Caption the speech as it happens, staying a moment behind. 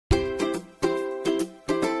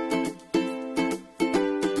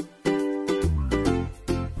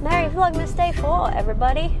Vlogmas Day 4,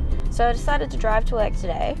 everybody. So I decided to drive to work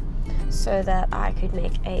today so that I could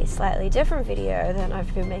make a slightly different video than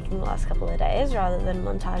I've been making the last couple of days, rather than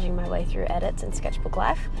montaging my way through edits and sketchbook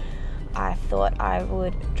life. I thought I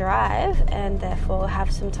would drive and therefore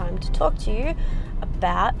have some time to talk to you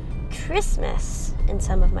about Christmas and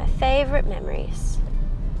some of my favourite memories.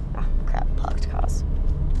 Oh crap, parked cars.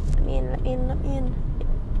 Let me in.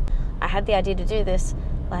 I had the idea to do this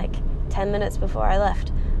like 10 minutes before I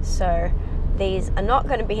left, so these are not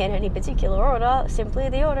going to be in any particular order, simply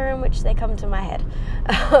the order in which they come to my head.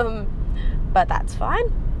 But that's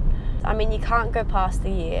fine. I mean, you can't go past the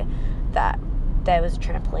year that there was a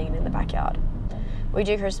trampoline in the backyard. We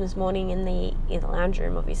do Christmas morning in the lounge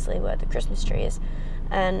room, obviously, where the Christmas tree is.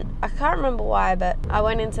 And I can't remember why, but I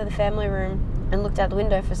went into the family room and looked out the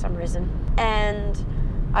window for some reason, and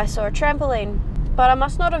I saw a trampoline. But I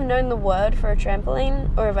must not have known the word for a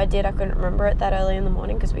trampoline, or if I did, I couldn't remember it that early in the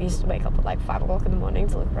morning, because we used to wake up at like 5 o'clock in the morning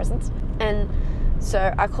to look at presents. And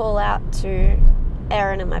so I call out to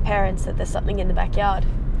Aaron and my parents that there's something in the backyard.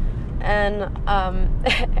 And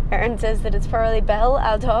Aaron says that it's probably Belle,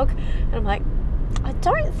 our dog. And I'm like, I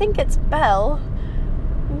don't think it's Belle.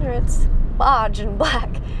 You know, it's large and black.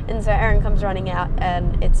 And so Aaron comes running out,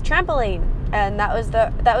 and it's trampoline. And that was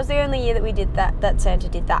the only year that we did that Santa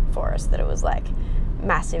did that for us, that it was like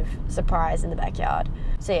massive surprise in the backyard.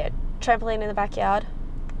 So yeah, trampoline in the backyard.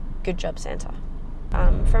 Good job, Santa.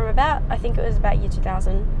 From about, I think it was about year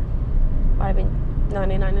 2000, might have been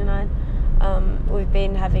 1999, we've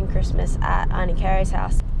been having Christmas at Auntie Carrie's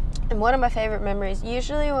house. And one of my favourite memories,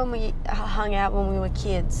 usually when we hung out when we were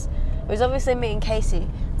kids, it was obviously me and Casey.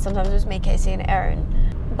 Sometimes it was me, Casey and Aaron.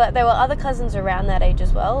 But there were other cousins around that age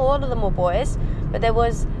as well. A lot of them were boys, but there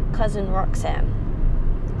was cousin Roxanne.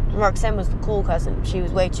 Roxanne was the cool cousin. She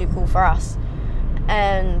was way too cool for us.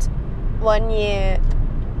 And one year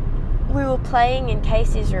we were playing in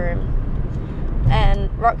Casey's room, and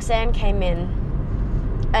Roxanne came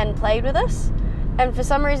in and played with us. And for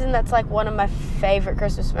some reason, that's like one of my favourite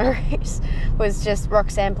Christmas memories, was just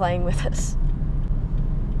Roxanne playing with us.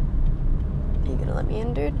 Are you gonna let me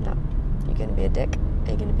in, dude? No. You're gonna be a dick?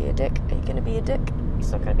 Are you gonna be a dick? Are you gonna be a dick?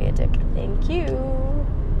 He's not gonna be a dick. Thank you.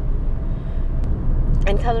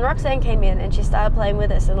 And cousin Roxanne came in and she started playing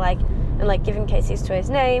with us and like giving Casey's toys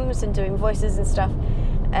names and doing voices and stuff.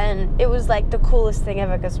 And it was like the coolest thing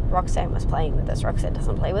ever, because Roxanne was playing with us. Roxanne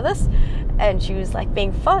doesn't play with us. And she was like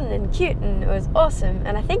being fun and cute, and it was awesome.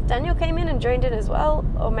 And I think Daniel came in and joined in as well,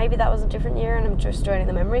 or maybe that was a different year and I'm just joining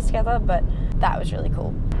the memories together, but that was really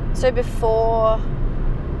cool. So before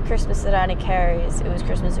Christmas at Auntie Carrie's, it was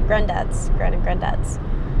Christmas at Gran and Granddad's.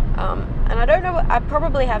 And I don't know, I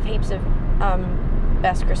probably have heaps of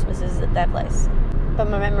best Christmases at their place, but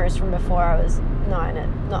my memories from before I was 9 are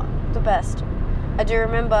not the best. I do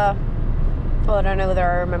remember, well, I don't know whether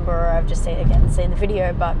I remember or I've just seen the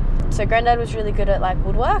video, but so Granddad was really good at like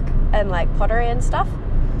woodwork and like pottery and stuff.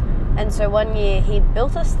 And so one year he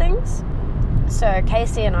built us things. So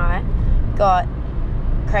Casey and I got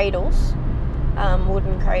cradles,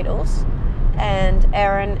 wooden cradles, and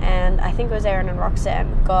Aaron and I think it was Aaron and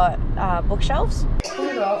Roxanne got bookshelves.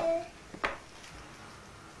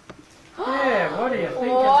 Yeah, what do you think?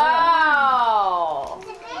 Wow!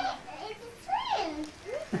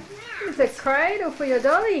 It's a cradle for your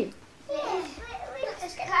dolly.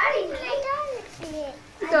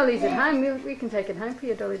 The dolly's at home. We can take it home for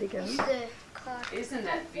your dolly to go in. Isn't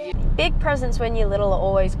that beautiful? Big presents when you're little are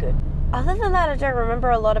always good. Other than that, I don't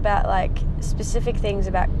remember a lot about like specific things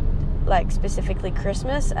about like specifically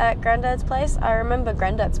Christmas at Granddad's place. I remember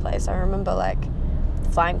Granddad's place. I remember like the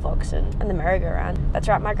flying fox and the merry-go-round. That's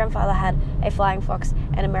right, my grandfather had a flying fox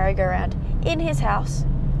and a merry-go-round in his house.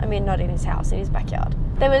 I mean, not in his house, in his backyard.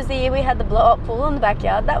 There was the year we had the blow-up pool in the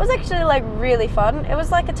backyard. That was actually like really fun. It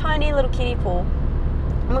was like a tiny little kiddie pool.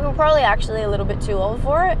 We were probably actually a little bit too old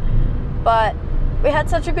for it, but we had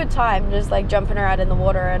such a good time just like jumping around in the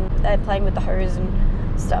water and playing with the hose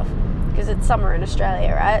and stuff, because it's summer in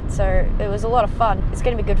Australia, right? So it was a lot of fun. It's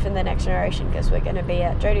going to be good for the next generation, because we're going to be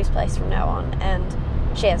at Jodie's place from now on, and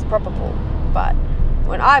she has a proper pool. But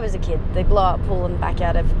when I was a kid, the blow-up pool in the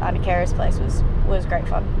backyard of Auntie Carrie's place was great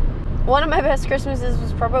fun. One of my best Christmases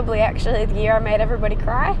was probably actually the year I made everybody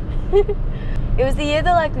cry. It was the year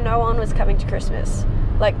that like no one was coming to Christmas,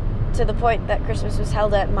 like to the point that Christmas was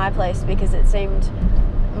held at my place, because it seemed,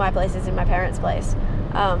 my place is in my parents' place,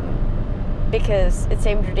 because it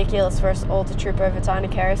seemed ridiculous for us all to troop over to Auntie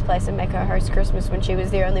Carrie's place and make her host Christmas when she was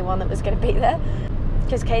the only one that was going to be there.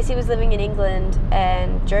 Because Casey was living in England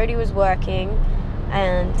and Jodie was working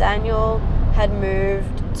and Daniel had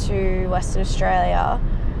moved to Western Australia,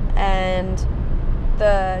 and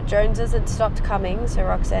the Joneses had stopped coming, so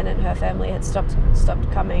Roxanne and her family had stopped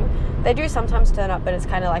coming. They do sometimes turn up, but it's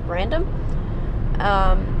kind of like random.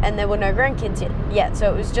 And there were no grandkids yet,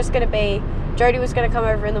 so it was just going to be, Jodie was going to come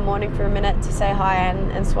over in the morning for a minute to say hi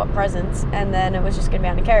and swap presents, and then it was just going to be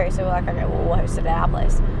Anna Carey, so we're like, okay, well, we'll host it at our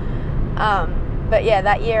place. But yeah,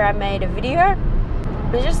 that year I made a video.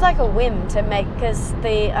 It was just like a whim to make, because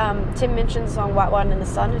the Tim Minchin's song White Wine in the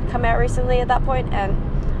Sun had come out recently at that point, and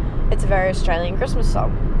it's a very Australian Christmas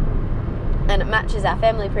song, and it matches our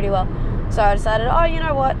family pretty well. So I decided, oh, you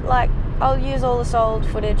know what, like, I'll use all this old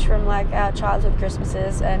footage from like our childhood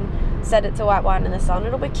Christmases and set it to White Wine in the Sun.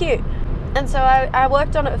 It'll be cute. And so I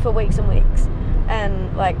worked on it for weeks and weeks,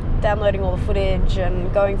 and like downloading all the footage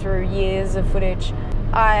and going through years of footage.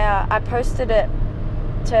 I posted it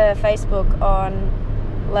to Facebook on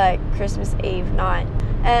like Christmas Eve night,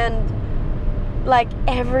 and like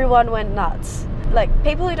everyone went nuts. Like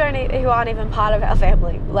people who aren't even part of our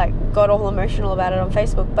family like got all emotional about it on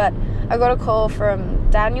Facebook. But I got a call from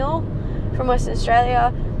Daniel from Western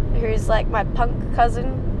Australia, who's like my punk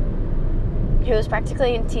cousin, who was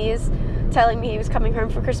practically in tears, telling me he was coming home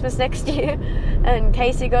for Christmas next year. And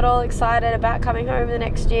Casey got all excited about coming home the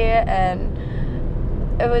next year, and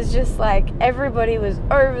it was just like everybody was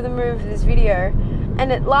over the moon for this video.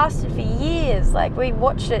 And it lasted for years. Like, we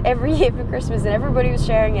watched it every year for Christmas, and everybody was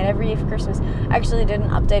sharing it every year for Christmas. I actually did an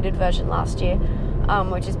updated version last year,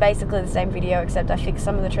 which is basically the same video, except I fixed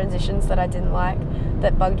some of the transitions that I didn't like,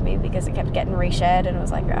 that bugged me, because it kept getting reshared, and I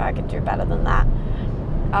was like, oh, I can do better than that.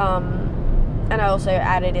 And I also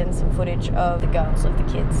added in some footage of the girls, of the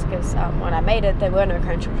kids, because when I made it, there were no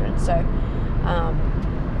grandchildren, so I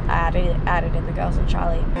added in the girls and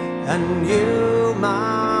Charlie. And you,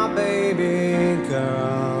 my baby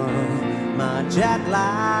girl, my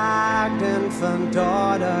jet-lagged infant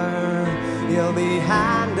daughter, you'll be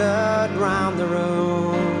handed round the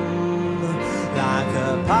room like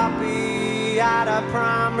a puppy at a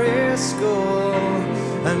primary school.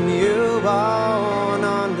 And you won't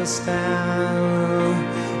understand,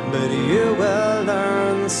 but you will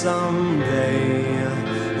learn someday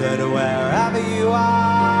that wherever you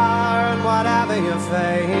are and whatever you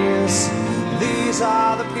face, these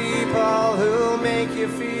are the people who make you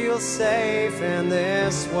feel safe in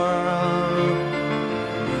this world,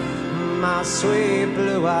 my sweet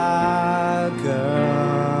blue-eyed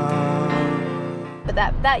girl. But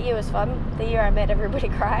that year was fun. The year I made everybody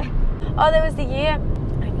cry. Oh, there was the year,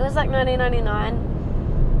 it was like 1999.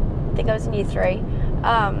 I think I was in year 3.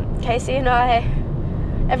 Casey and I,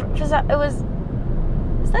 was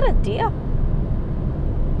that a deer?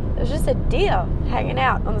 It was just a deer hanging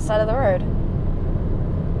out on the side of the road.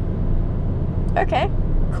 Okay,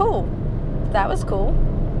 cool. That was cool.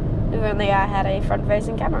 If only I had a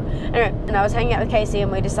front-facing camera. Anyway, and I was hanging out with Casey, and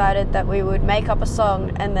we decided that we would make up a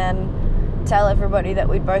song and then tell everybody that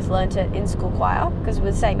we'd both learnt it in school choir, because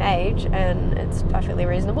we're the same age, and it's perfectly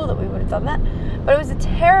reasonable that we would have done that. But it was a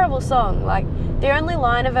terrible song. Like, the only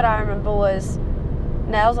line of it I remember was,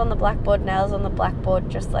 nails on the blackboard,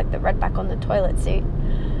 just like the red back on the toilet seat.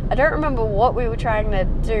 I don't remember what we were trying to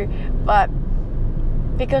do, but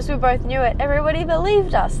because we both knew it, everybody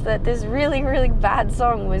believed us that this really, really bad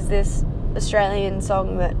song was this Australian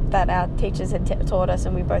song that our teachers had taught us,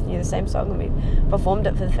 and we both knew the same song, and we performed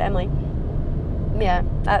it for the family. Yeah,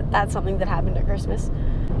 that's something that happened at Christmas.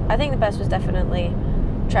 I think the best was definitely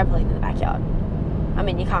trampoline in the backyard. I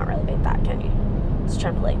mean, you can't really beat that, can you? It's a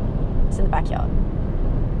trampoline. It's in the backyard.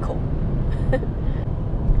 Cool.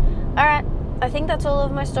 Alright, I think that's all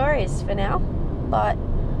of my stories for now, but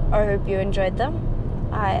I hope you enjoyed them.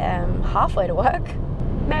 I am halfway to work.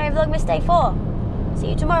 Merry Vlogmas Day 4. See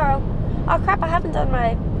you tomorrow. Oh crap, I haven't done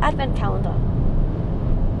my advent calendar.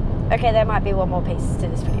 Okay, there might be one more piece to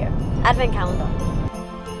this video. Advent calendar.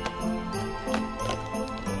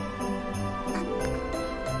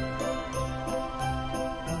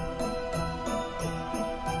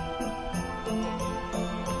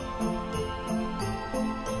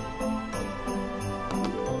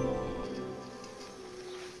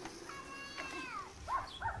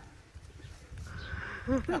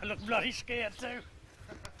 I look bloody scared too.